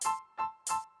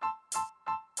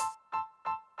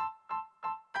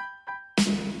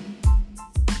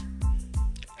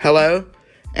Hello,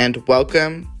 and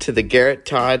welcome to the Garrett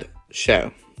Todd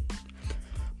Show.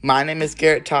 My name is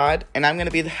Garrett Todd, and I'm going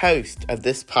to be the host of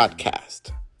this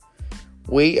podcast.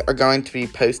 We are going to be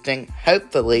posting,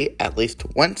 hopefully, at least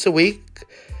once a week,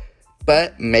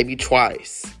 but maybe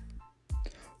twice.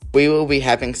 We will be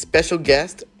having special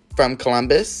guests from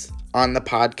Columbus on the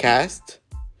podcast,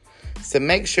 so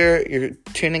make sure you're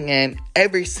tuning in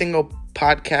every single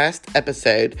podcast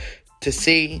episode to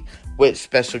see which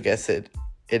special guest it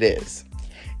is.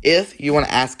 If you want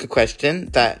to ask a question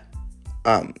that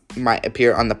might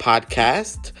appear on the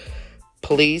podcast,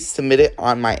 please submit it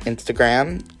on my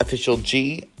Instagram,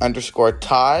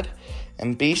 officialG_Todd,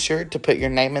 and be sure to put your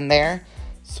name in there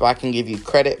so I can give you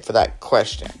credit for that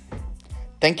question.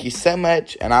 Thank you so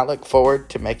much, and I look forward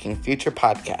to making future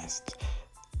podcasts.